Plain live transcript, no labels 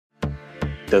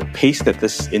the pace that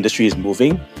this industry is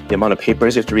moving, the amount of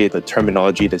papers you have to read, the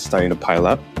terminology that's starting to pile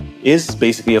up, is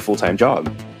basically a full-time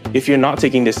job. If you're not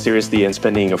taking this seriously and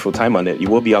spending your full time on it, you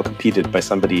will be outcompeted by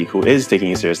somebody who is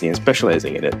taking it seriously and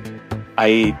specializing in it.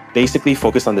 I basically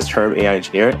focus on this term AI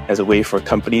engineer as a way for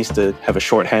companies to have a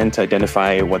shorthand to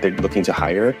identify what they're looking to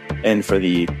hire, and for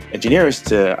the engineers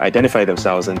to identify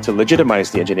themselves and to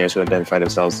legitimize the engineers who identify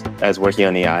themselves as working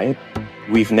on AI.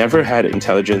 We've never had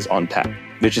intelligence unpack,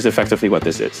 which is effectively what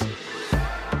this is.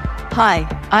 Hi,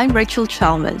 I'm Rachel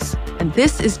Chalmers, and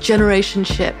this is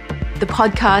Generationship, the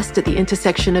podcast at the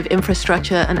intersection of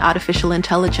infrastructure and artificial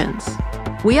intelligence.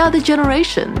 We are the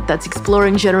generation that's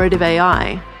exploring generative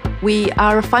AI. We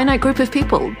are a finite group of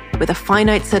people with a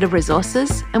finite set of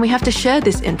resources, and we have to share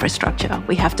this infrastructure.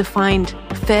 We have to find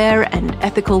fair and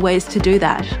ethical ways to do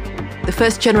that. The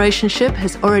first generation ship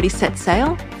has already set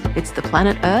sail. It's the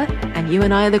planet Earth, and you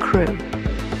and I are the crew.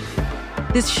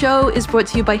 This show is brought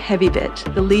to you by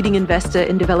Heavybit, the leading investor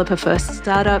in developer-first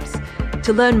startups.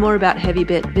 To learn more about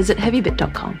Heavybit, visit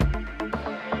heavybit.com.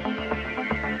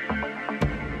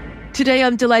 Today,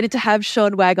 I'm delighted to have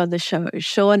Shawn Wang on the show.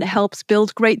 Shawn helps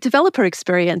build great developer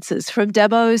experiences, from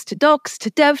demos to docs to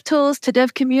dev tools to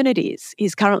dev communities.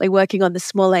 He's currently working on the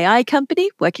Small AI Company,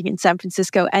 working in San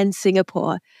Francisco and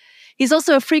Singapore. He's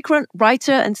also a frequent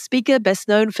writer and speaker, best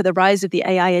known for the rise of the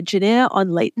AI engineer on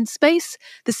latent space,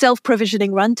 the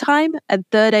self-provisioning runtime, and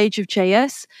third age of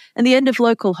JS, and the end of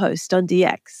localhost on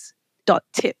DX.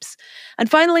 Tips.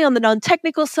 And finally, on the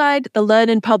non-technical side, the Learn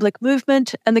in Public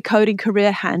movement and the Coding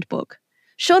Career Handbook.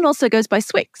 Shawn also goes by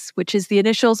swyx, which is the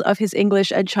initials of his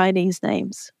English and Chinese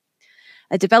names.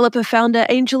 A developer, founder,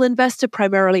 angel investor,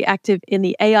 primarily active in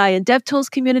the AI and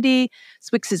DevTools community.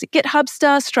 Swyx is a GitHub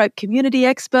star, Stripe community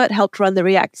expert, helped run the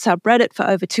React subreddit for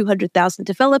over 200,000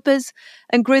 developers,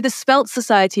 and grew the Svelte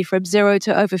Society from 0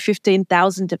 to over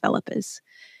 15,000 developers.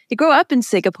 He grew up in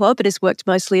Singapore, but has worked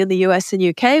mostly in the US and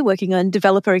UK, working on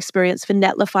developer experience for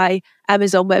Netlify,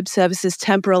 Amazon Web Services,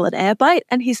 Temporal, and Airbyte,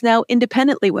 and he's now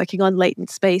independently working on Latent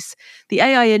Space, the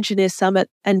AI Engineer Summit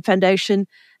and Foundation,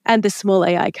 and the Small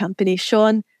AI Company.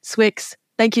 Shawn, swyx,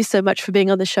 thank you so much for being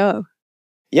on the show.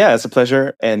 Yeah, it's a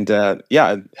pleasure. And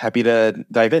I'm happy to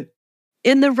dive in.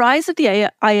 In The Rise of the AI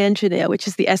Engineer, which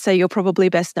is the essay you're probably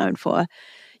best known for,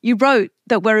 you wrote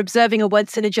that we're observing a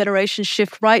once-in-a-generation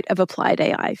shift right of applied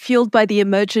AI, fueled by the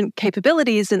emergent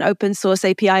capabilities and open-source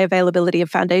API availability of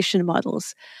foundation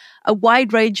models. A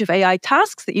wide range of AI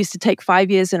tasks that used to take 5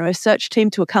 years in a research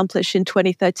team to accomplish in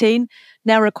 2013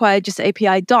 now require just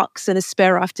API docs and a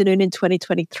spare afternoon in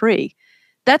 2023.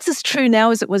 That's as true now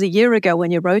as it was a year ago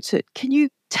when you wrote it. Can you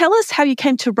tell us how you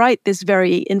came to write this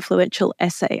very influential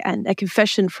essay? And a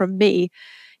confession from me,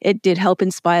 it did help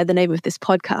inspire the name of this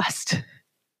podcast.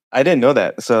 I didn't know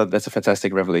that, so that's a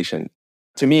fantastic revelation.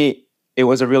 To me, it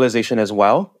was a realization as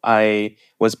well. I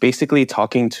was basically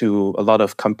talking to a lot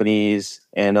of companies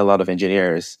and a lot of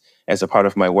engineers as a part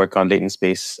of my work on Latent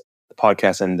Space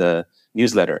podcast and the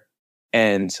newsletter.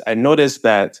 And I noticed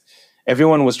that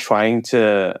everyone was trying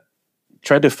to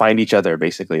find each other,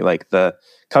 basically. Like, the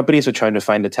companies were trying to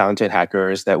find the talented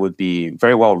hackers that would be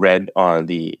very well read on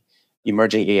the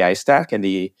emerging AI stack, and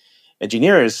the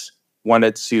engineers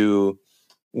wanted to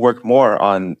work more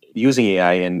on using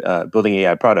AI and building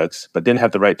AI products, but didn't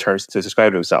have the right terms to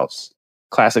describe themselves.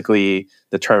 Classically,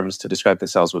 the terms to describe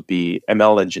themselves would be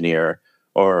ML engineer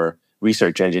or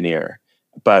research engineer.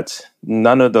 But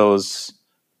none of those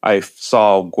I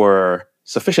saw were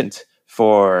sufficient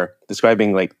for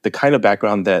describing like the kind of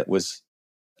background that was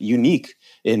unique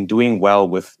in doing well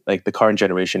with like the current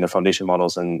generation of foundation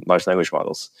models and large language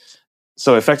models.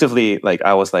 So effectively, like,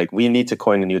 I was like, we need to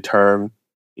coin a new term.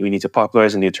 We need to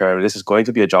popularize a new term. This is going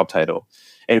to be a job title.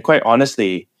 And quite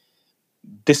honestly,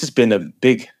 this has been a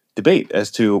big debate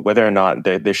as to whether or not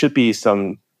there should be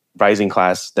some rising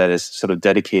class that is sort of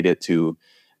dedicated to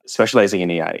specializing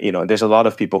in AI. You know, there's a lot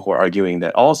of people who are arguing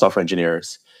that all software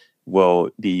engineers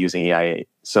will be using AI.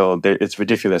 So it's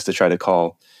ridiculous to try to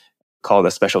call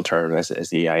a special term as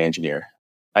the AI engineer.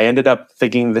 I ended up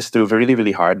thinking this through really,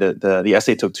 really hard. The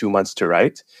essay took 2 months to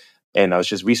write. And I was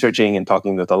just researching and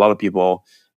talking with a lot of people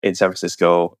in San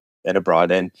Francisco and abroad,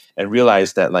 and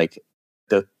realized that like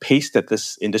the pace that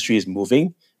this industry is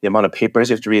moving, the amount of papers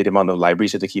you have to read, the amount of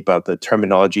libraries you have to keep up, the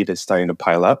terminology that's starting to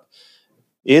pile up,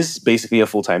 is basically a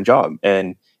full-time job.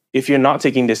 And if you're not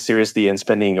taking this seriously and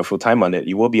spending your full time on it,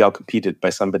 you will be outcompeted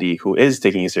by somebody who is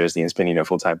taking it seriously and spending their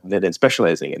full time on it and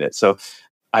specializing in it. So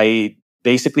I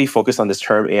basically focus on this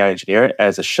term AI engineer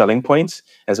as a shelling point,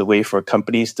 as a way for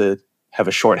companies to have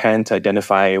a shorthand to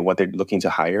identify what they're looking to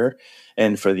hire,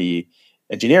 and for the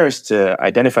engineers to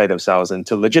identify themselves and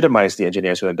to legitimize the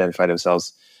engineers who identify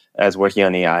themselves as working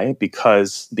on AI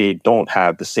because they don't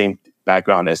have the same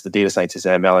background as the data scientists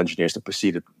and ML engineers that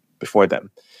preceded before them.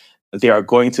 They are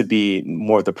going to be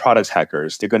more of the products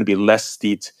hackers. They're going to be less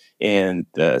steeped in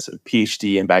the sort of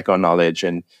PhD and background knowledge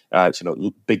and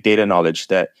big data knowledge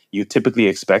that you typically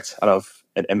expect out of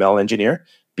an ML engineer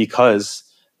because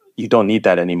you don't need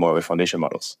that anymore with foundation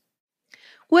models.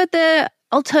 Were there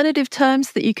alternative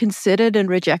terms that you considered and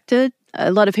rejected?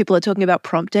 A lot of people are talking about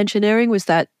prompt engineering. Was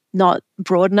that not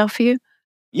broad enough for you?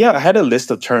 Yeah, I had a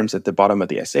list of terms at the bottom of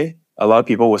the essay. A lot of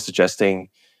people were suggesting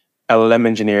LLM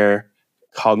engineer,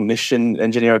 cognition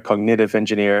engineer, cognitive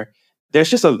engineer. There's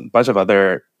just a bunch of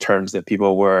other terms that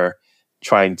people were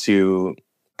trying to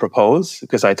propose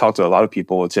because I talked to a lot of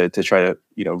people to try to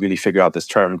really figure out this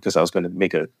term because I was going to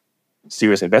make a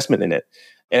serious investment in it.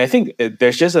 And I think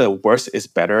there's just a worse is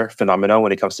better phenomenon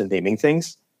when it comes to naming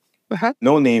things. Uh-huh.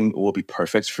 No name will be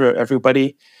perfect for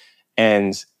everybody.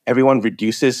 And everyone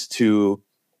reduces to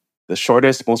the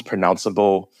shortest, most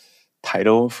pronounceable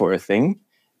title for a thing.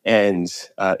 And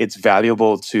it's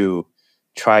valuable to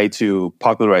try to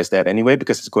popularize that anyway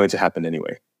because it's going to happen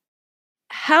anyway.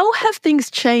 How have things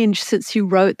changed since you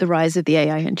wrote The Rise of the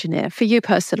AI Engineer for you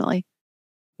personally?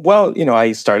 Well,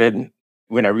 I started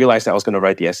when I realized I was going to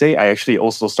write the essay. I actually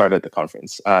also started the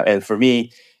conference. And for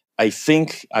me, I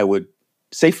think I would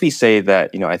safely say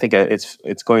that, I think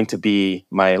it's going to be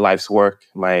my life's work,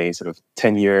 my sort of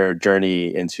 10-year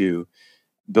journey into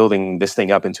building this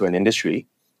thing up into an industry.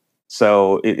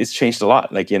 So it's changed a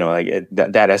lot.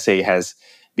 That essay has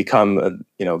become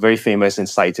very famous and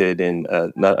cited in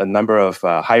a number of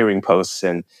hiring posts,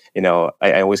 and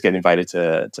I always get invited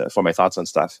to for my thoughts on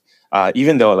stuff.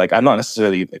 Even though I'm not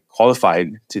necessarily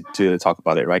qualified to talk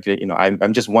about it, right?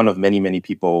 I'm just one of many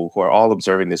people who are all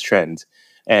observing this trend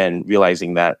and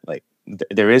realizing that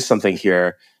there is something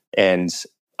here, and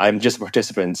I'm just a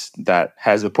participant that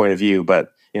has a point of view,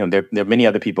 but there are many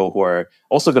other people who are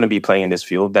also going to be playing in this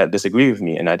field that disagree with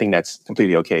me. And I think that's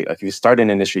completely okay. If you start an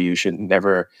industry, you should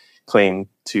never claim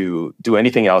to do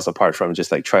anything else apart from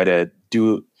just try to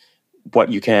do what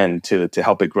you can to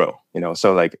help it grow.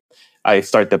 So I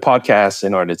start the podcast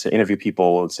in order to interview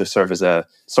people to serve as a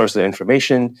source of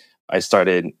information. I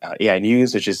started AI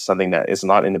News, which is something that is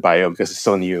not in the bio because it's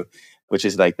so new, which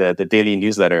is the daily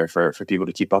newsletter for people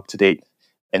to keep up to date.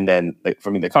 And then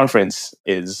for me, the conference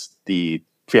is the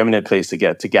preeminent place to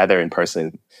gather in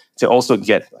person to also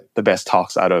get the best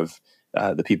talks out of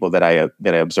the people that I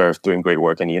observe doing great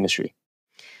work in the industry.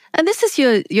 And this is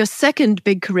your second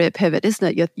big career pivot,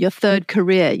 isn't it? Your third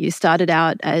career. You started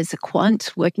out as a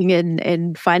quant working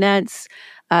in finance,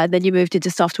 then you moved into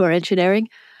software engineering.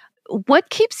 What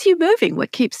keeps you moving?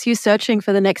 What keeps you searching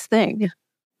for the next thing?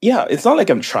 Yeah, it's not like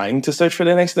I'm trying to search for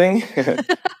the next thing.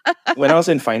 When I was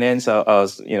in finance, I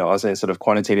was in sort of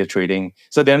quantitative trading.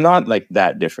 So they're not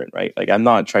that different, right? I'm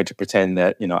not trying to pretend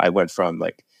that, I went from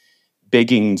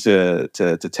begging to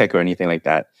tech or anything like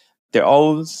that. They're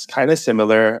all kind of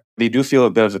similar. They do feel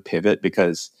a bit of a pivot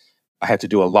because I had to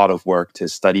do a lot of work to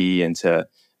study and to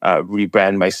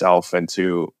rebrand myself and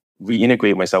to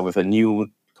reintegrate myself with a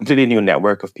completely new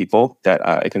network of people that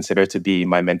I consider to be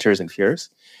my mentors and peers.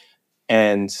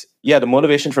 And yeah, the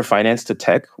motivation for finance to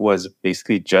tech was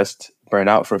basically just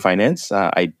burnout for finance.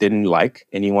 I didn't like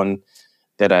anyone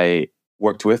that I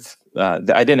worked with. I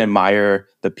didn't admire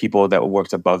the people that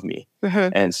worked above me.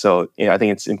 Mm-hmm. And so I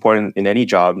think it's important in any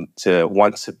job to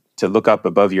want to look up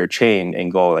above your chain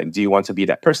and go, do you want to be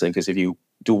that person? Because if you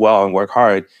do well and work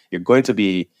hard, you're going to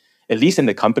be at least in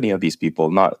the company of these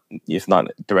people, if not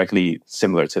directly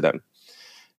similar to them.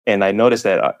 And I noticed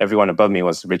that everyone above me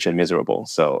was rich and miserable.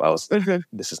 So I was,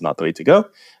 this is not the way to go.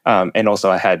 And also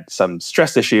I had some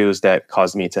stress issues that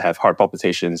caused me to have heart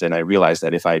palpitations. And I realized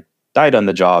that if I died on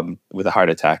the job with a heart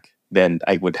attack, then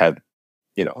I would have,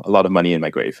 a lot of money in my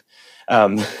grave.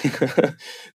 And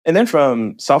then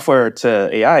from software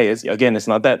to AI it's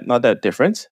not that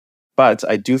different. But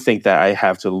I do think that I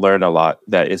have to learn a lot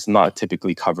that is not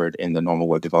typically covered in the normal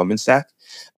web development stack.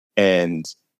 And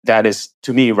that is,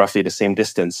 to me, roughly the same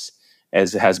distance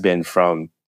as it has been from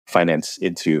finance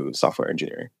into software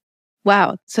engineering.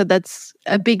 Wow. So that's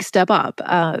a big step up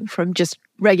from just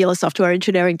regular software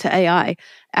engineering to AI,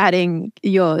 adding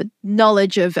your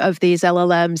knowledge of these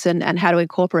LLMs and how to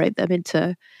incorporate them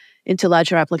into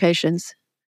larger applications.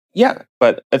 Yeah,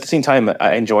 but at the same time,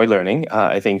 I enjoy learning.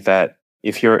 I think that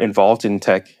if you're involved in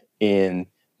tech in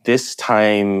this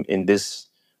time, in this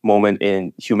moment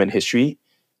in human history,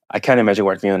 I can't imagine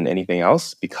working on anything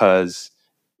else because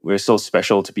we're so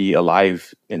special to be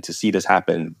alive and to see this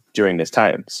happen during this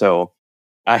time. So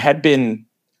I had been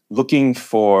looking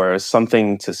for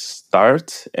something to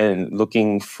start and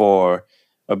looking for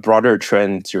a broader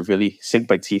trend to really sink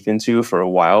my teeth into for a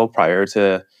while prior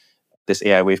to this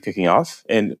AI wave kicking off.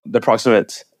 And the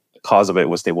proximate cause of it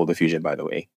was Stable Diffusion, by the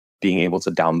way, being able to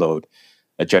download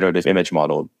a generative image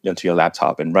model into your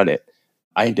laptop and run it.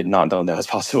 I did not know that was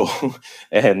possible.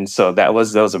 And so that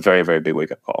was a very, very big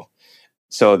wake up call.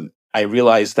 So I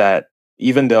realized that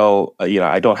even though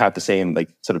I don't have the same like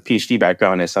sort of PhD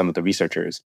background as some of the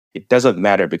researchers, it doesn't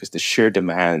matter because the sheer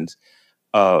demand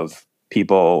of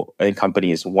people and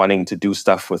companies wanting to do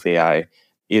stuff with AI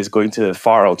is going to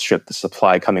far outstrip the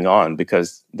supply coming on,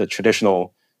 because the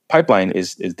traditional pipeline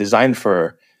is designed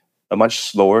for a much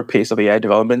slower pace of AI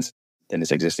development than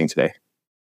is existing today.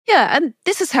 Yeah, and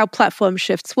this is how platform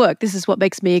shifts work. This is what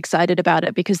makes me excited about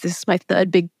it, because this is my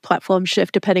third big platform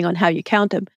shift, depending on how you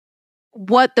count them.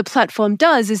 What the platform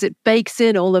does is it bakes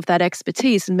in all of that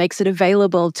expertise and makes it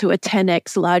available to a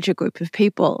 10x larger group of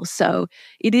people. So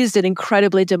it is an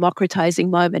incredibly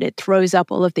democratizing moment. It throws up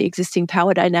all of the existing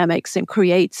power dynamics and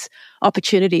creates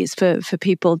opportunities for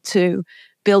people to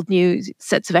build new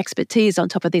sets of expertise on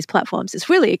top of these platforms. It's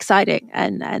really exciting,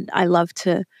 and I love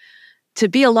to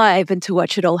be alive and to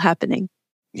watch it all happening.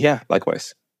 Yeah,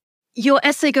 likewise. Your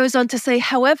essay goes on to say,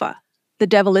 however, the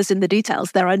devil is in the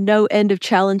details. There are no end of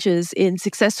challenges in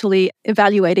successfully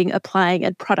evaluating, applying,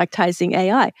 and productizing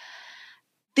AI.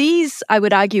 These, I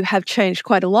would argue, have changed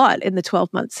quite a lot in the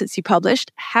 12 months since you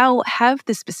published. How have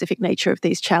the specific nature of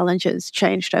these challenges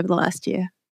changed over the last year?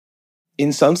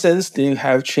 In some sense, they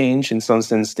have changed. In some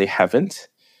sense, they haven't.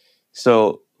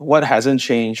 So what hasn't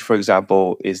changed, for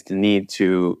example, is the need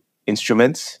to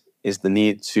instrument, is the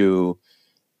need to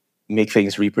make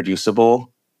things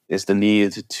reproducible, is the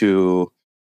need to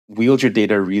wield your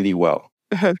data really well,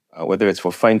 whether it's for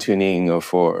fine tuning or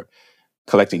for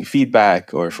collecting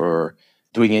feedback or for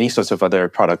doing any sorts of other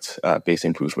product based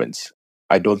improvements.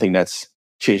 I don't think that's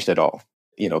changed at all.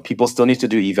 People still need to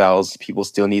do evals. People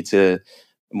still need to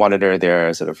monitor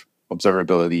their sort of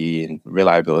observability and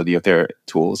reliability of their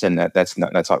tools, and that's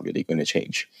not really going to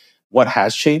change. What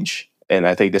has changed, and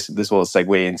I think this will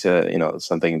segue into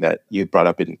something that you brought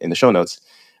up in the show notes,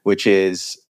 which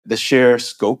is the sheer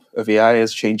scope of AI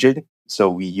is changing.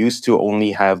 So we used to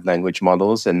only have language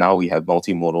models, and now we have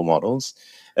multimodal models.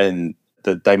 And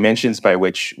the dimensions by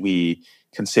which we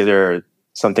consider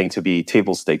something to be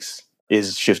table stakes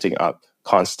is shifting up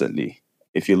constantly.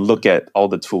 If you look at all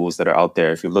the tools that are out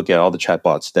there, if you look at all the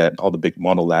chatbots that all the big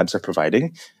model labs are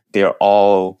providing, they're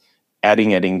all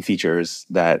adding features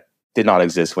that did not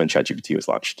exist when ChatGPT was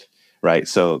launched, right?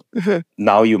 So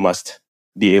now you must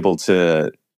be able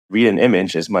to read an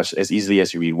image as easily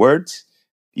as you read words.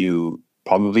 You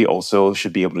probably also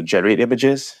should be able to generate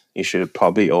images. You should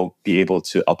probably be able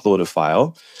to upload a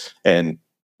file and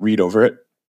read over it.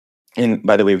 And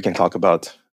by the way, we can talk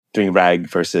about doing RAG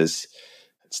versus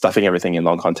stuffing everything in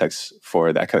long context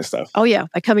for that kind of stuff. Oh yeah,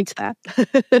 I'm coming to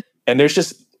that. And there's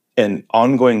just an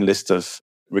ongoing list of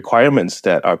requirements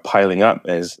that are piling up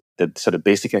as the sort of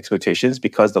basic expectations,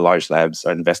 because the large labs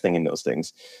are investing in those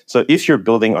things. So if you're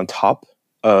building on top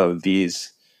of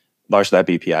these large lab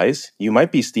APIs, you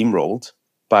might be steamrolled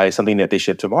by something that they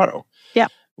ship tomorrow. Yeah.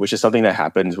 Which is something that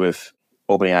happens with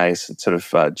OpenAI's sort of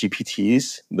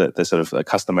GPTs, the sort of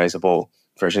customizable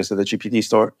versions of the GPT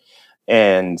store.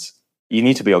 And you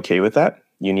need to be okay with that.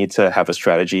 You need to have a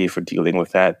strategy for dealing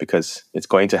with that, because it's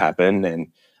going to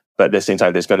happen. But at the same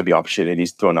time, there's going to be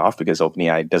opportunities thrown off because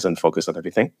OpenAI doesn't focus on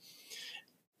everything.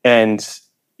 And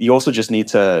you also just need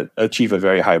to achieve a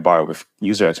very high bar with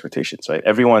user expectations, right?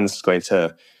 Everyone's going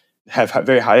to have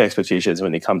very high expectations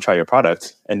when they come try your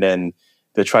product, and then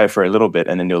they'll try it for a little bit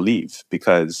and then they'll leave,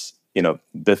 because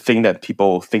the thing that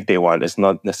people think they want is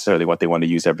not necessarily what they want to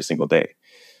use every single day.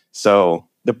 So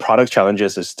the product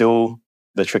challenges is still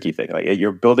the tricky thing. Like,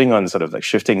 you're building on sort of like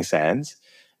shifting sands,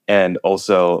 and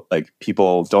also like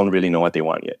people don't really know what they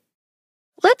want yet.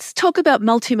 Let's talk about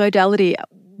multimodality.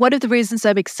 One of the reasons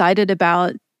I'm excited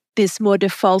about this more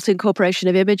default incorporation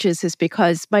of images is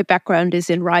because my background is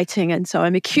in writing, and so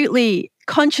I'm acutely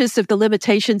conscious of the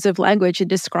limitations of language in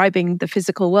describing the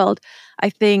physical world. I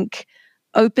think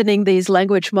opening these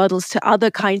language models to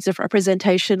other kinds of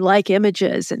representation like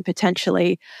images and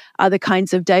potentially other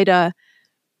kinds of data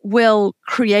will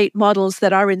create models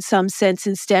that are in some sense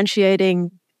instantiating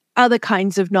other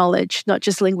kinds of knowledge, not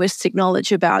just linguistic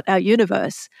knowledge about our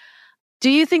universe. Do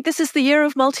you think this is the year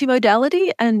of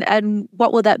multimodality? And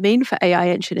what will that mean for AI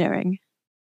engineering?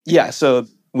 Yeah, so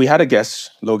we had a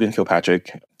guest, Logan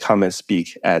Kilpatrick, come and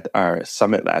speak at our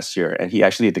summit last year, and he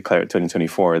actually declared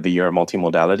 2024 the year of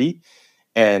multimodality.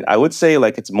 And I would say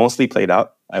like it's mostly played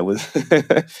out. I would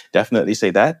definitely say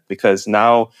that because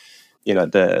now,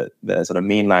 the sort of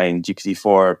mainline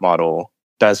GPT-4 model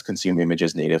does consume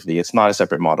images natively. It's not a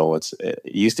separate model. It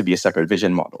used to be a separate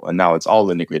vision model, and now it's all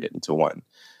integrated into one.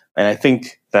 And I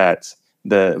think that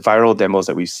the viral demos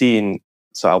that we've seen,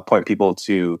 so I'll point people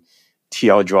to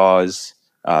TL Draws,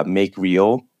 Make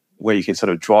Real, where you can sort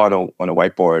of draw on a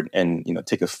whiteboard and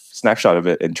take a snapshot of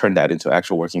it and turn that into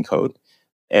actual working code,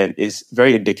 and is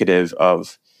very indicative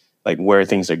of like where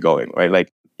things are going, right?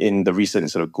 Like in the recent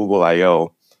sort of Google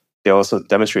I/O, they're also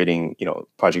demonstrating,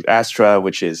 Project Astra,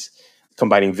 which is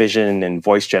combining vision and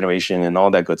voice generation and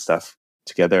all that good stuff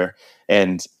together.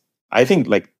 And I think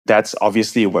like that's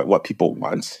obviously what people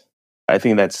want. I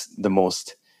think that's the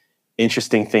most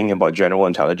interesting thing about general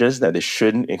intelligence, that it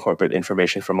should incorporate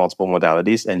information from multiple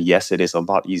modalities. And yes, it is a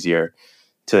lot easier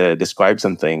to describe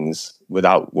some things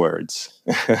without words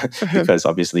because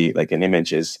obviously like an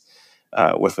image is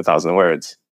worth 1,000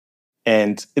 words.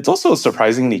 And it's also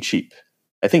surprisingly cheap.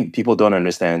 I think people don't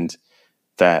understand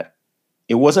that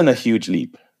it wasn't a huge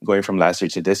leap going from last year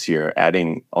to this year,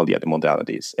 adding all the other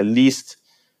modalities, at least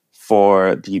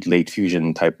for the late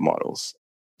fusion type models.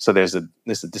 So there's a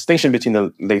distinction between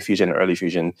the late fusion and early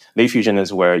fusion. Late fusion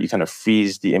is where you kind of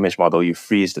freeze the image model, you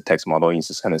freeze the text model, and you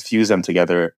just kind of fuse them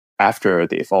together after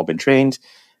they've all been trained.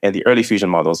 And the early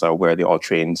fusion models are where they all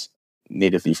trained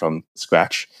natively from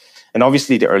scratch. And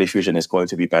obviously the early fusion is going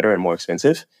to be better and more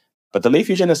expensive, but the late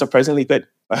fusion is surprisingly good.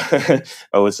 I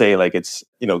would say like it's,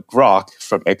 Grok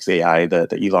from XAI,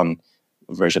 the Elon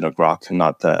version of Grok,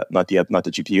 not the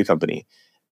GPU company.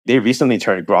 They recently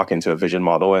turned Grok into a vision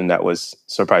model, and that was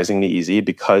surprisingly easy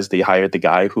because they hired the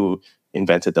guy who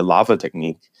invented the lava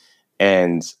technique.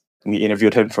 And we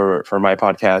interviewed him for my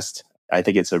podcast. I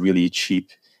think it's a really cheap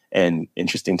and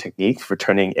interesting technique for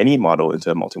turning any model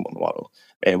into a multimodal model.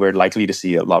 And we're likely to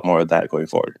see a lot more of that going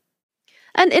forward.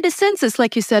 And in a sense, it's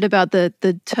like you said about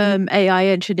the term AI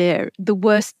engineer, the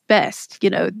worst best,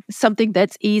 something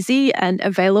that's easy and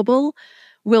available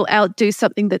will outdo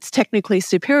something that's technically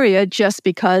superior just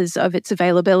because of its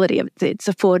availability, of its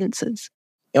affordances.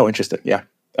 Oh, interesting. Yeah,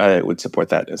 I would support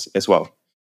that as well.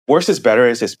 Worse is better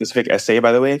is a specific essay,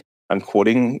 by the way. I'm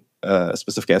quoting a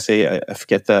specific essay. I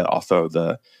forget the author of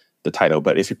the title,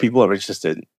 but if people are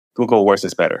interested, Google worse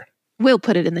is better. We'll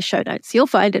put it in the show notes. You'll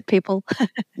find it, people.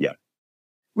 Yeah.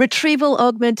 Retrieval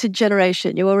augmented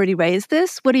generation. You already raised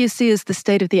this. What do you see as the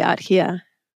state of the art here?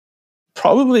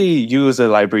 Probably use a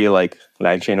library like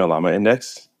LangChain or Llama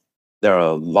Index. There are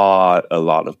a lot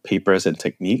of papers and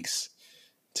techniques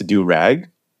to do RAG.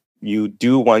 You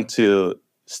do want to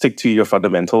stick to your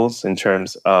fundamentals in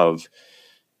terms of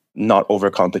not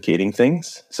overcomplicating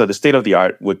things. So the state of the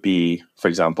art would be, for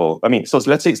example, so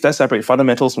let's separate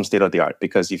fundamentals from state of the art,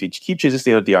 because if you keep choosing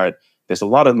state of the art, there's a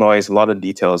lot of noise, a lot of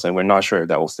details, and we're not sure if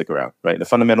that will stick around, right? The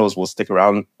fundamentals will stick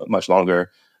around much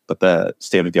longer, but the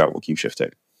state of the art will keep shifting.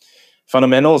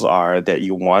 Fundamentals are that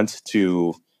you want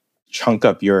to chunk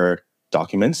up your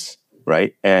documents,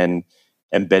 right? And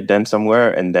embed them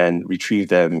somewhere and then retrieve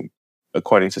them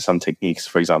according to some techniques,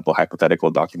 for example,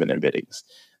 hypothetical document embeddings.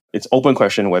 It's open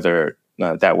question whether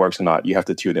that works or not. You have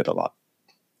to tune it a lot.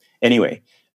 Anyway,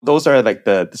 those are like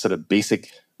the sort of basic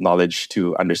knowledge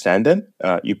to understand them.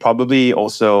 You probably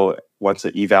also want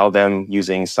to eval them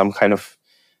using some kind of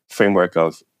framework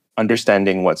of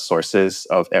understanding what sources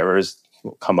of errors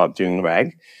will come up during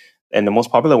RAG. And the most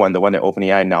popular one, the one that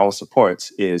OpenAI now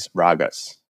supports, is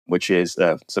RAGAS, which is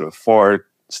a sort of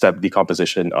 4-step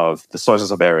decomposition of the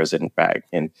sources of errors in RAG.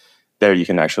 And there you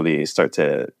can actually start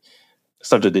to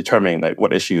determine like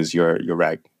what issues your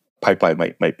RAG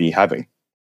pipeline might be having.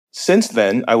 Since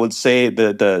then, I would say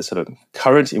the sort of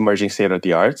current emerging state of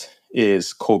the art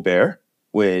is Colbert,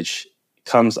 which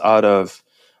comes out of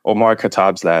Omar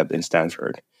Khattab's lab in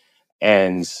Stanford.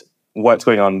 And what's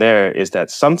going on there is that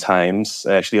sometimes,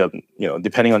 actually,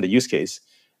 depending on the use case,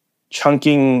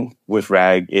 chunking with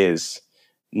RAG is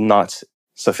not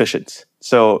sufficient.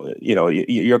 So,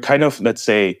 you're kind of, let's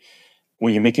say,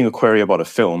 when you're making a query about a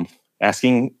film,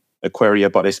 asking a query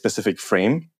about a specific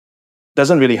frame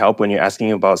doesn't really help when you're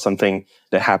asking about something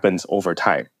that happens over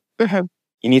time. Mm-hmm.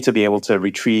 You need to be able to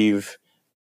retrieve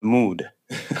mood.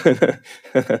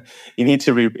 You need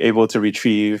to be able to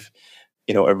retrieve,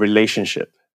 a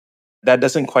relationship. That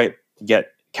doesn't quite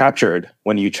get captured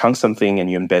when you chunk something and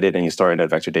you embed it and you store it in a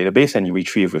vector database and you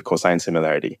retrieve with cosine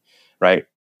similarity, right?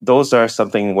 Those are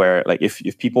something where, like,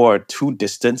 if people are too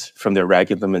distant from their RAG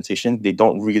implementation, they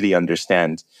don't really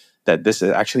understand that this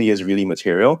actually is really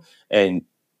material. And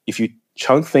if you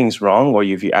chunk things wrong, or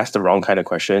if you ask the wrong kind of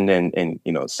question and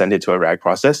send it to a RAG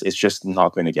process, it's just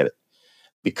not going to get it,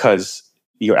 because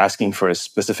you're asking for a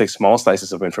specific small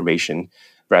slices of information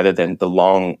rather than the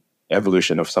long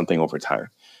evolution of something over time.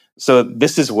 So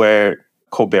this is where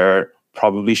Colbert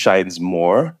probably shines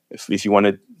more if you want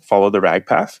to follow the RAG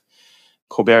path.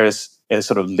 Colbert is a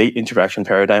sort of late interaction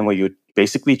paradigm where you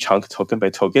basically chunk token by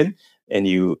token and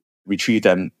you retrieve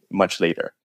them much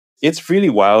later. It's really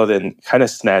wild and kind of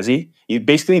snazzy. You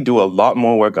basically do a lot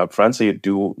more work upfront, so you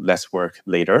do less work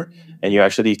later, and you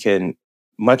actually can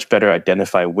much better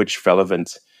identify which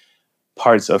relevant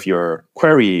parts of your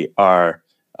query are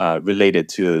related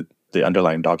to the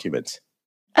underlying document.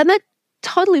 And that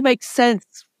totally makes sense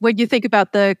when you think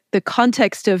about the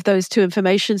context of those two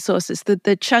information sources.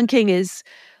 The chunking is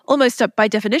almost by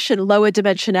definition lower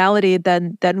dimensionality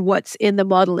than what's in the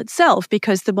model itself,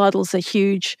 because the models are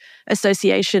huge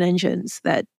association engines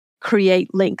that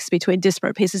create links between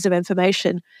disparate pieces of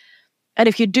information. And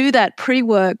if you do that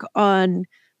pre-work on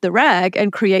the RAG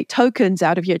and create tokens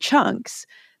out of your chunks,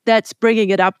 that's bringing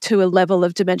it up to a level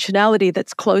of dimensionality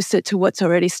that's closer to what's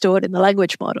already stored in the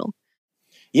language model.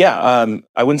 Yeah,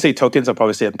 I wouldn't say tokens, I'll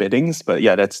probably say embeddings, but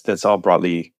yeah, that's all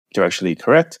broadly directionally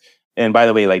correct. And by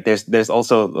the way, like there's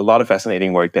also a lot of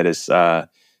fascinating work that is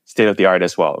state of the art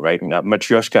as well, right?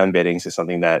 Matryoshka embeddings is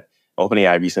something that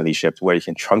OpenAI recently shipped, where you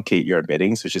can truncate your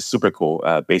embeddings, which is super cool.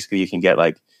 Basically, you can get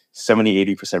like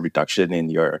 70-80% reduction in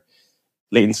your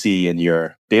latency in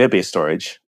your database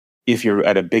storage if you're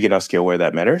at a big enough scale where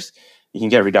that matters. You can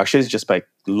get reductions just by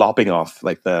lopping off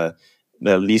like the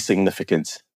least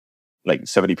significant, like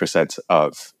 70%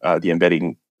 of the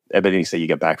embeddings that you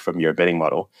get back from your embedding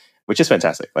model, which is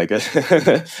fantastic. Like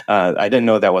I didn't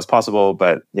know that was possible,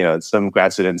 but some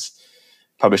grad students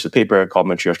published a paper called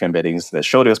Matryoshka embeddings that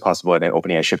showed it was possible, and then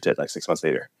OpenAI shipped it like 6 months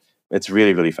later. It's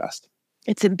really, really fast.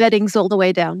 It's embeddings all the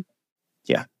way down.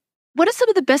 Yeah. What are some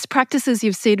of the best practices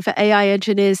you've seen for AI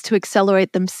engineers to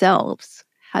accelerate themselves?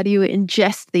 How do you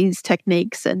ingest these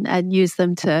techniques and use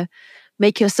them to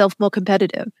make yourself more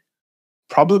competitive?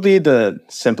 Probably the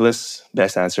simplest,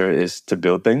 best answer is to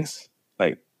build things.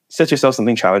 Like, set yourself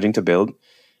something challenging to build.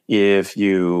 If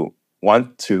you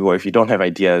want to, or if you don't have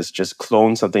ideas, just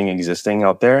clone something existing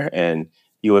out there, and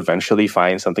you eventually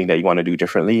find something that you want to do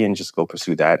differently, and just go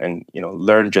pursue that, and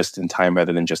learn just in time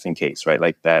rather than just in case, right?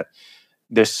 Like that.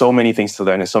 There's so many things to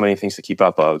learn and so many things to keep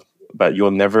up of, but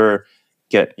you'll never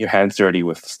get your hands dirty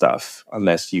with stuff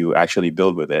unless you actually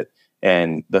build with it.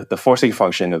 And the forcing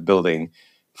function of building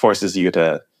forces you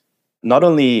to not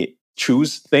only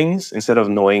choose things instead of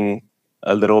knowing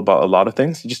a little about a lot of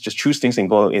things, just choose things and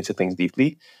go into things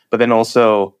deeply, but then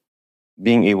also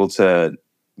being able to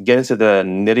get into the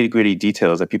nitty-gritty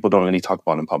details that people don't really talk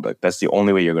about in public. That's the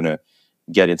only way you're going to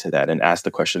get into that and ask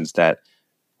the questions that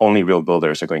only real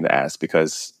builders are going to ask,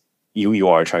 because you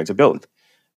are trying to build.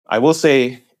 I will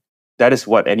say that is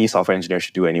what any software engineer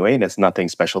should do anyway. And that's nothing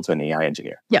special to an AI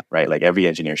engineer. Yeah. Right? Like every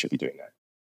engineer should be doing that.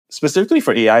 Specifically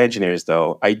for AI engineers,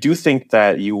 though, I do think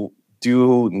that you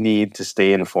do need to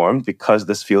stay informed, because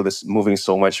this field is moving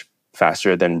so much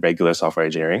faster than regular software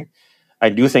engineering. I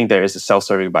do think there is a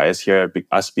self-serving bias here,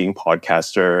 us being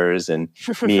podcasters and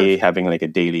me having like a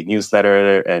daily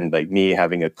newsletter, and like me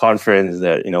having a conference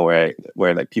that,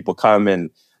 where like people come and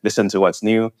listen to what's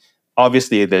new.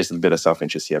 Obviously, there's a bit of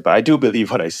self-interest here, but I do believe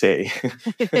what I say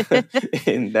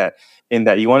in that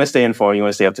you want to stay informed, you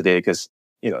want to stay up to date, because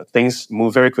things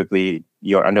move very quickly.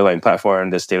 Your underlying platform,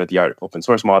 the state-of-the-art open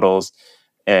source models,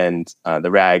 and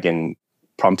the RAG and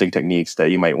prompting techniques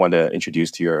that you might want to introduce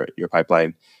to your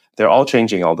pipeline, they're all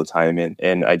changing all the time.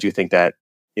 And I do think that,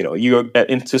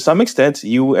 and to some extent,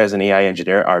 you as an AI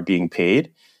engineer are being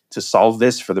paid to solve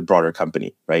this for the broader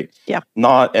company, right? Yeah.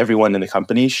 Not everyone in the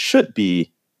company should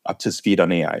be up to speed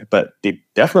on AI, but they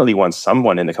definitely want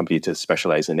someone in the company to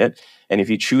specialize in it. And if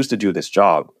you choose to do this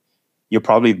job, you're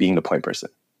probably being the point person.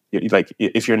 Like,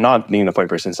 if you're not being the point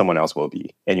person, someone else will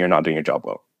be, and you're not doing your job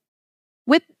well.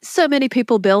 With so many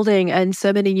people building and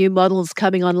so many new models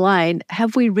coming online,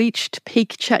 have we reached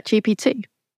peak ChatGPT?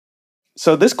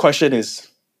 So this question is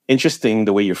interesting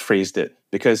the way you phrased it,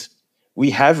 because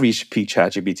we have reached peak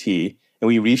ChatGPT, and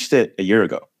we reached it a year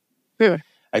ago. Yeah.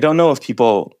 I don't know if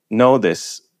people know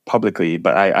this publicly,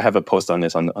 but I have a post on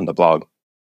this on the blog.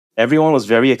 Everyone was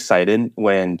very excited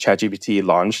when ChatGPT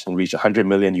launched and reached 100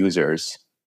 million users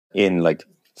in like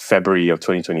February of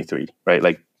 2023, right?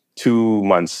 Like 2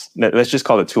 months, let's just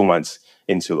call it 2 months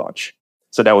into launch.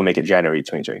 So that will make it January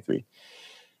 2023.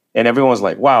 And everyone was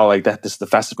like, wow, like this is the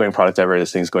fastest growing product ever.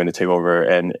 This thing's going to take over.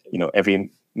 And,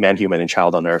 every man, human, and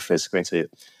child on earth is going to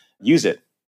use it.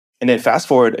 And then fast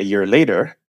forward a year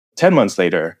later, 10 months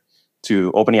later,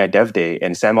 to OpenAI Dev Day,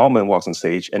 and Sam Altman walks on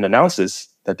stage and announces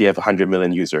that they have 100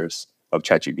 million users of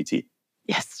ChatGPT.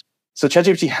 Yes. So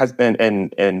ChatGPT has been,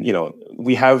 and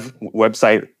we have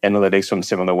website analytics from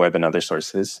SimilarWeb and other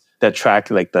sources that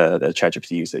track like the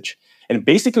ChatGPT usage. And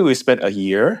basically, we spent a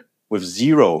year with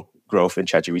zero growth in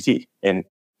ChatGPT, and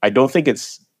I don't think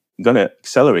it's gonna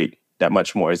accelerate that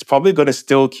much more. It's probably gonna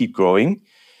still keep growing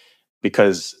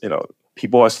because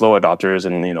people are slow adopters,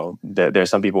 and there are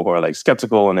some people who are like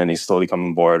skeptical, and then they slowly come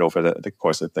on board over the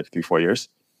course of like 3-4 years.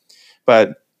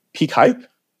 But peak hype,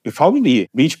 we've probably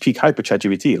reached peak hype with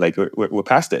ChatGPT. Like we're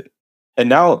past it, and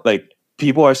now like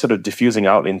people are sort of diffusing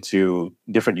out into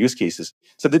different use cases.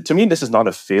 So to me, this is not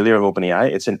a failure of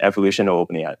OpenAI; it's an evolution of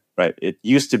OpenAI. Right? It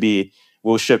used to be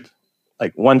we'll ship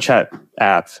like one chat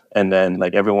app, and then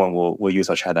like everyone will use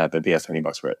our chat app and pay us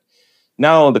 $20 for it.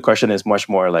 Now the question is much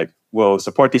more like, we'll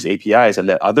support these APIs and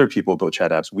let other people build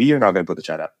chat apps. We are not going to build the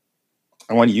chat app.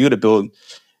 I want you to build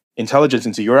intelligence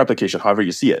into your application, however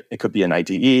you see it. It could be an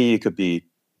IDE, it could be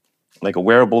like a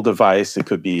wearable device, it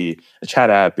could be a chat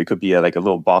app, it could be like a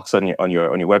little box on your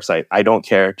website. I don't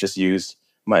care. Just use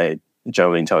my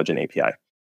generally intelligent API.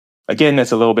 Again,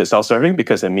 it's a little bit self-serving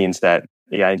because it means that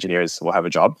AI engineers will have a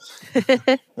job.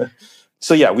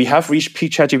 So yeah, we have reached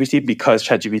peak ChatGPT because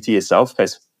ChatGPT itself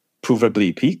has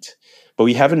provably peaked, but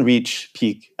we haven't reached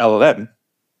peak LLM,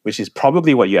 which is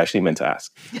probably what you actually meant to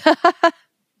ask.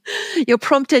 You're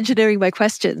prompt engineering my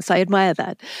questions. I admire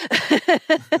that.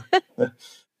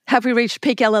 Have we reached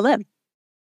peak LLM?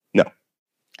 No.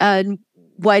 And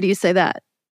why do you say that?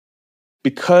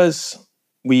 Because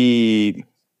we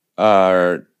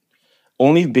are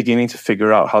only beginning to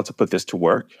figure out how to put this to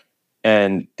work.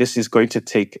 And this is going to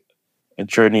take a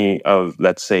journey of,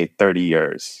 let's say, 30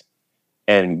 years.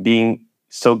 And being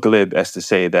so glib as to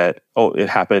say that, oh, it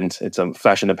happened, it's a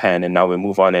flash in the pan, and now we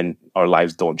move on and our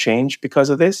lives don't change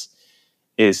because of this,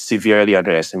 is severely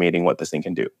underestimating what this thing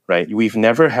can do, right? We've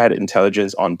never had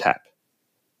intelligence on tap,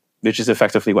 which is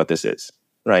effectively what this is,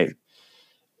 right?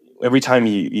 Every time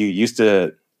you used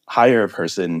to hire a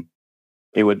person,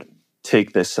 it would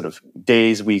take this sort of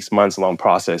days, weeks, months long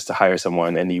process to hire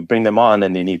someone, and you bring them on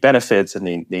and they need benefits and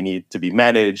they need to be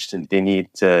managed and they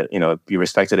need to be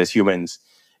respected as humans.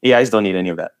 AIs don't need any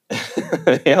of that.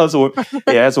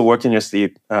 AIs will work in your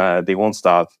sleep. They won't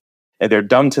stop. And they're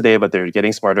dumb today, but they're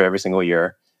getting smarter every single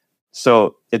year.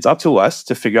 So it's up to us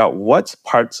to figure out what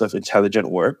parts of intelligent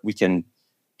work we can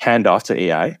hand off to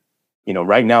AI.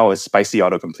 Right now it's spicy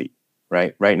autocomplete,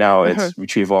 right? Right now it's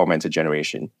retrieval augmented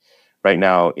generation. Right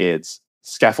now, it's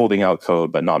scaffolding out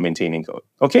code, but not maintaining code.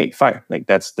 Okay, fine. Like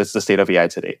that's the state of AI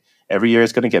today. Every year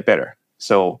it's going to get better.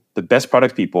 So the best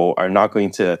product people are not going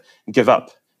to give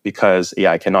up because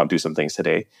AI cannot do some things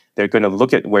today. They're going to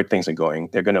look at where things are going.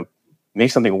 They're going to make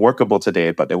something workable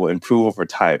today, but they will improve over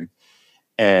time.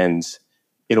 And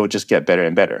it'll just get better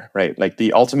and better, right? Like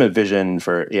the ultimate vision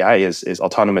for AI is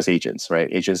autonomous agents, right?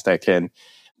 Agents that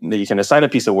you can assign a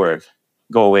piece of work,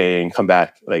 go away and come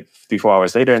back like 3-4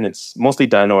 hours later, and it's mostly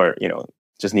done, or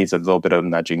just needs a little bit of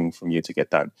nudging from you to get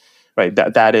done, right?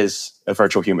 That is a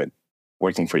virtual human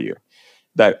working for you.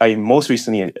 That I most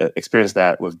recently experienced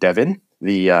that with Devin,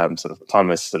 the sort of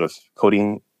autonomous sort of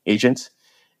coding agent,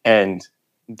 and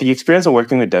the experience of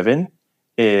working with Devin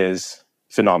is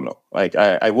phenomenal. Like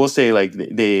I will say, like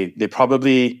they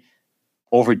probably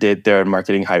overdid their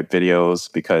marketing hype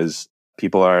videos because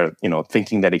people are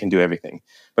thinking that it can do everything.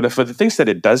 But for the things that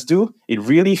it does do, it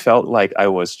really felt like I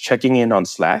was checking in on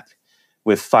Slack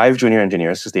with 5 junior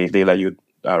engineers, because they let you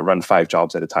run 5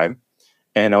 jobs at a time.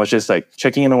 And I was just like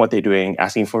checking in on what they're doing,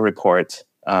 asking for a report.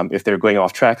 If they're going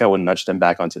off track, I would nudge them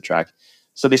back onto track.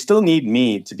 So they still need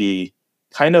me to be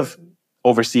kind of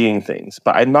overseeing things,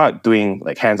 but I'm not doing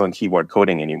like hands-on keyboard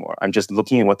coding anymore. I'm just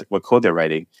looking at what code they're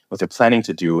writing, what they're planning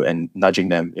to do, and nudging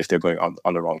them if they're going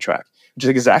on the wrong track, which is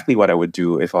exactly what I would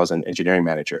do if I was an engineering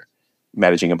manager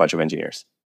managing a bunch of engineers.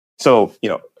 So,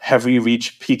 have we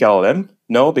reached peak LLM?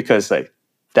 No, because like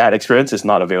that experience is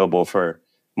not available for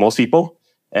most people,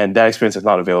 and that experience is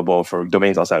not available for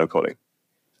domains outside of coding.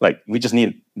 Like we just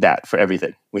need that for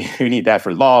everything. We need that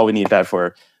for law. We need that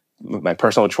for my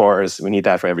personal chores. We need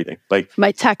that for everything. Like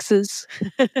my taxes.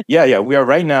 yeah. We are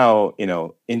right now,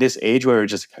 in this age where we're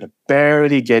just kind of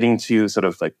barely getting to sort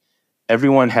of like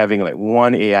everyone having like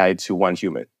one AI to one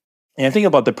human. And I think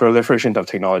about the proliferation of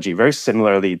technology very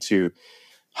similarly to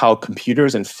how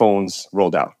computers and phones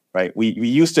rolled out, right? We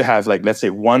used to have like, let's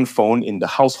say, one phone in the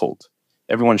household.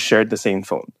 Everyone shared the same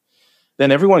phone.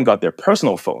 Then everyone got their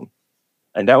personal phone,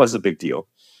 and that was a big deal.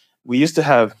 We used to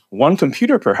have one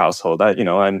computer per household.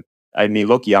 I may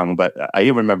look young, but I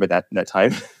remember that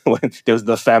time when there was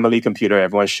the family computer.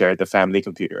 Everyone shared the family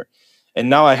computer. And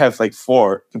now I have like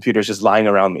 4 computers just lying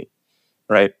around me,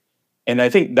 right? And I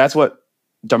think that's what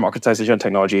democratization of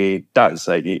technology does.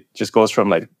 Like it just goes from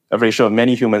like a ratio of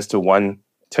many humans to one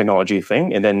technology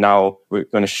thing, and then now we're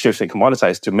going to shift and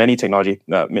commoditize to many technology,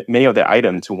 many of the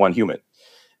items to one human.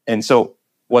 And so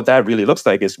what that really looks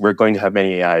like is we're going to have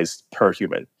many AIs per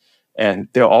human, and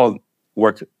they'll all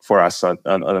work for us on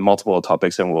multiple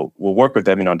topics, and we'll work with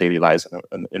them in our daily lives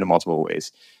in multiple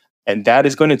ways. And that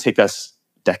is going to take us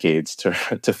decades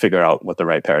to to figure out what the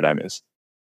right paradigm is.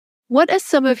 What are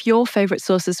some of your favorite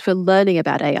sources for learning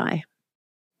about AI?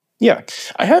 Yeah,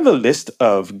 I have a list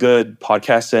of good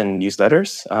podcasts and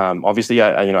newsletters. Obviously,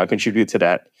 I contribute to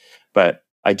that, but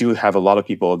I do have a lot of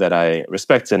people that I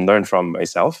respect and learn from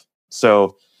myself.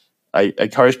 So I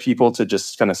encourage people to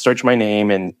just kind of search my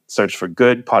name and search for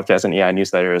good podcasts and AI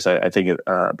newsletters. I think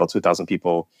about 2,000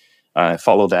 people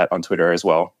follow that on Twitter as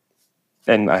well.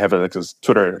 And I have a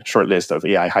Twitter short list of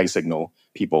AI high signal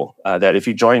people that if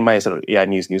you join my sort of AI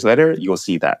newsletter, you'll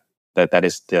see that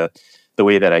is the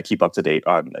way that I keep up to date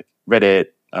on like Reddit,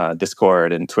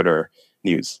 Discord, and Twitter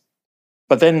news.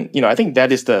 But then, I think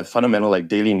that is the fundamental like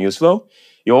daily news flow.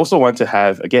 You also want to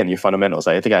have, again, your fundamentals.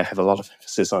 I think I have a lot of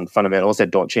emphasis on fundamentals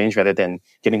that don't change rather than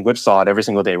getting whipsawed every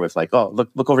single day with like, oh,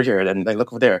 look over here and like,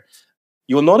 look over there.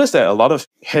 You will notice that a lot of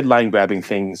headline grabbing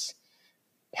things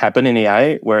happen in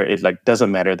AI where it like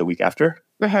doesn't matter the week after.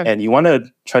 Uh-huh. And you want to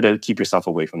try to keep yourself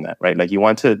away from that, right? Like you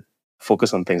want to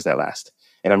focus on things that last.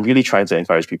 And I'm really trying to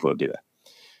encourage people to do that.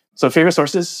 So favorite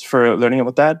sources for learning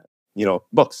about that,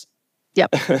 books.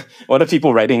 Yep. A lot of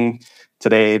people writing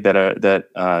today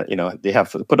that they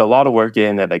have put a lot of work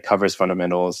in that like covers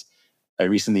fundamentals. I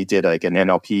recently did like an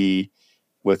NLP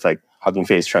with like Hugging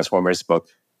Face Transformers book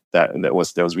that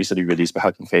was recently released by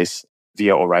Hugging Face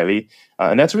via O'Reilly,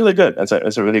 and that's really good. That's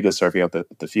a really good survey of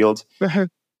the field. Uh-huh.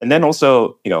 And then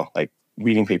also like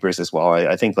reading papers as well.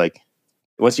 I think like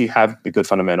once you have the good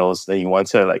fundamentals, then you want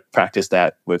to like practice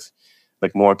that with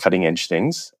like more cutting edge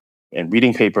things and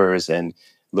reading papers and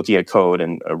looking at code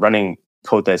and running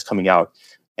code that's coming out.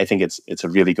 I think it's a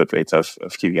really good way of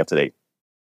keeping up to date.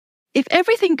 If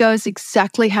everything goes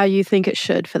exactly how you think it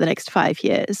should for the next 5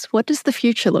 years, what does the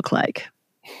future look like?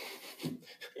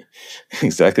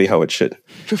 Exactly how it should.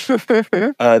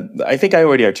 I think I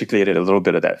already articulated a little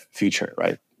bit of that future,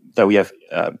 right? That we have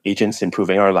agents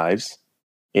improving our lives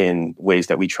in ways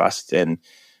that we trust and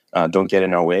don't get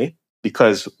in our way,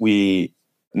 because we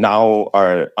now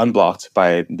are unblocked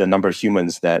by the number of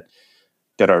humans that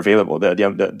are available.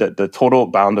 The total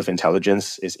bound of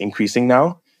intelligence is increasing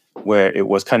now, where it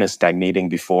was kind of stagnating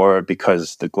before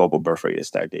because the global birth rate is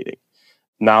stagnating.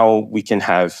 Now we can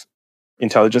have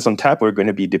intelligence on tap. We're going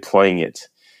to be deploying it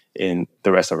in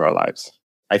the rest of our lives.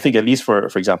 I think at least for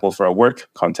example, for a work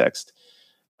context,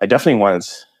 I definitely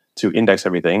want to index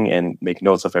everything and make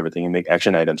notes of everything and make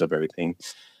action items of everything.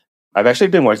 I've actually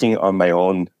been working on my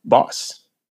own boss.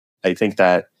 I think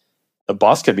that a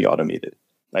boss can be automated.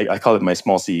 I call it my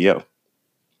small CEO.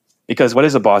 Because what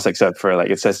is a boss except for like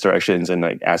it sets directions and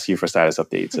like asks you for status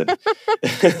updates and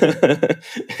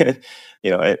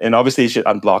and obviously it should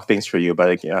unblock things for you, but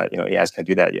like AIs can't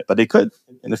do that yet. But they could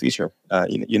in the future.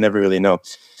 You never really know.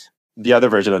 The other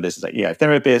version of this is like AI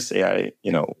therapist, AI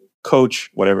coach,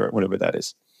 whatever that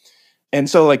is. And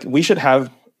so like we should have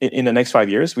in the next 5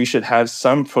 years, we should have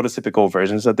some prototypical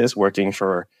versions of this working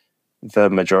for the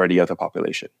majority of the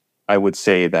population. I would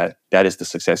say that is the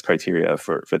success criteria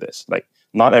for this. Like,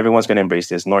 not everyone's going to embrace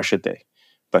this, nor should they.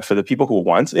 But for the people who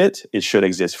want it, it should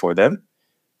exist for them.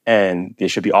 And it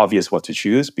should be obvious what to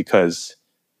choose because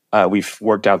we've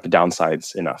worked out the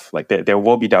downsides enough. Like, there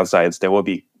will be downsides. There will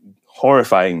be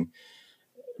horrifying,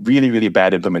 really, really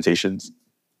bad implementations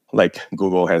like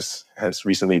Google has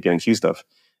recently been accused of.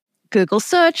 Google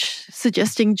search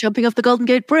suggesting jumping off the Golden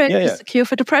Gate Bridge is the cure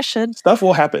for depression. Stuff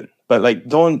will happen. But like,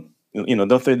 don't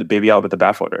throw the baby out with the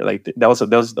bathwater. Like that was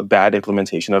a bad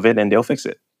implementation of it, and they'll fix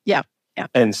it. Yeah.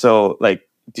 And so, like,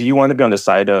 do you want to be on the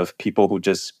side of people who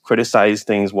just criticize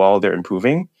things while they're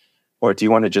improving, or do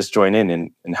you want to just join in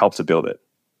and help to build it?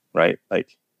 Right?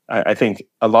 Like, I think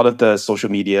a lot of the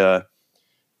social media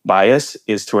bias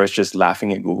is towards just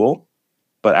laughing at Google,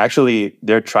 but actually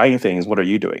they're trying things. What are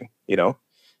you doing?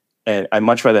 And I'd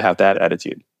much rather have that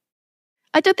attitude.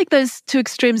 I don't think those two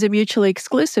extremes are mutually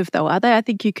exclusive, though, are they? I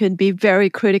think you can be very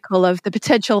critical of the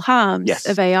potential harms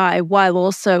of AI while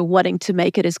also wanting to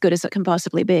make it as good as it can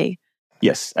possibly be.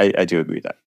 Yes, I do agree with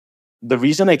that. The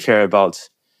reason I care about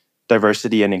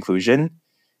diversity and inclusion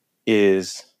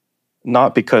is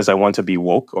not because I want to be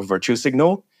woke or virtue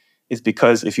signal. It's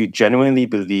because if you genuinely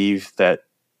believe that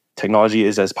technology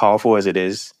is as powerful as it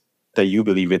is, that you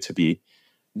believe it to be,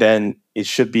 then it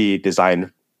should be designed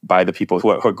by the people who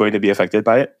are going to be affected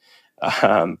by it.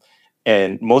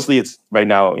 And mostly it's right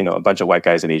now, a bunch of white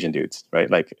guys and Asian dudes, right?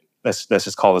 Like let's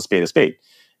just call a spade a spade.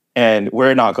 And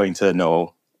we're not going to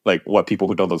know like what people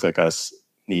who don't look like us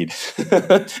need.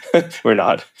 We're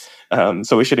not.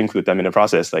 So we should include them in the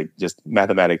process, like just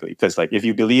mathematically, because like if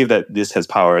you believe that this has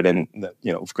power, then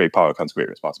with great power comes great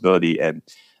responsibility. And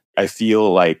I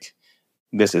feel like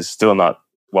this is still not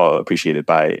well appreciated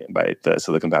by the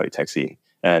Silicon Valley tech scene,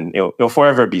 and it'll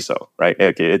forever be so, right?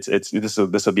 Okay, this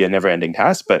will be a never ending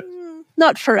task, but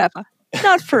not forever,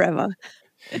 not forever.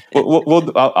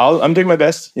 I'm doing my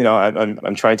best.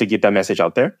 I'm trying to get that message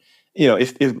out there.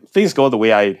 If things go the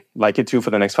way I like it to for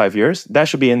the next 5 years, that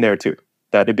should be in there too.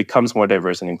 That it becomes more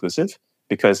diverse and inclusive.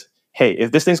 Because hey,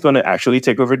 if this thing's going to actually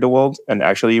take over the world and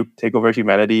actually take over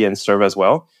humanity and serve as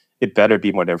well, it better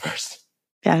be more diverse.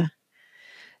 Yeah.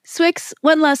 Swyx,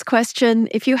 one last question.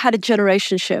 If you had a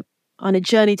generation ship on a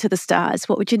journey to the stars,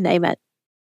 what would you name it?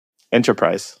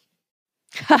 Enterprise.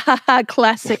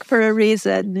 Classic for a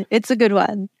reason. It's a good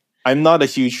one. I'm not a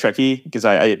huge Trekkie because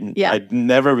I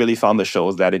never really found the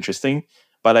shows that interesting,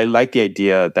 but I like the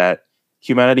idea that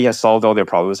humanity has solved all their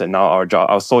problems, and now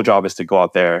our sole job is to go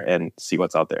out there and see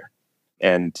what's out there,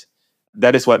 and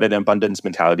that is what an abundance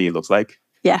mentality looks like.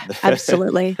 Yeah,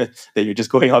 absolutely. That you're just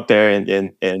going out there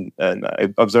and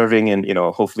observing, and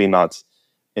hopefully not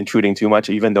intruding too much.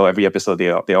 Even though every episode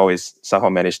they always somehow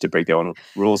manage to break their own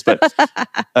rules, but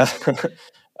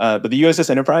but the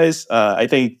USS Enterprise, I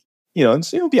think. It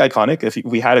would be iconic. If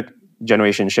we had a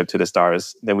generation ship to the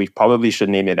stars, then we probably should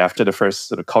name it after the first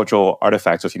sort of cultural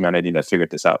artifacts of humanity that figured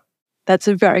this out. That's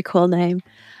a very cool name.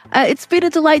 It's been a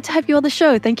delight to have you on the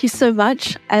show. Thank you so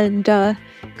much. And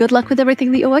good luck with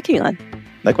everything that you're working on.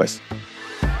 Likewise.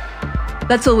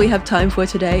 That's all we have time for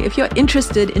today. If you're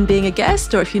interested in being a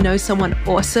guest, or if you know someone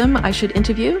awesome I should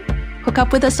interview, hook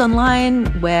up with us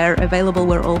online. We're available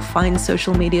where all fine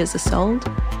social medias are sold.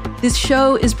 This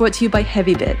show is brought to you by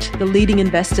Heavybit, the leading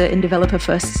investor in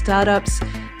developer-first startups.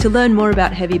 To learn more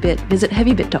about Heavybit, visit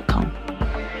heavybit.com.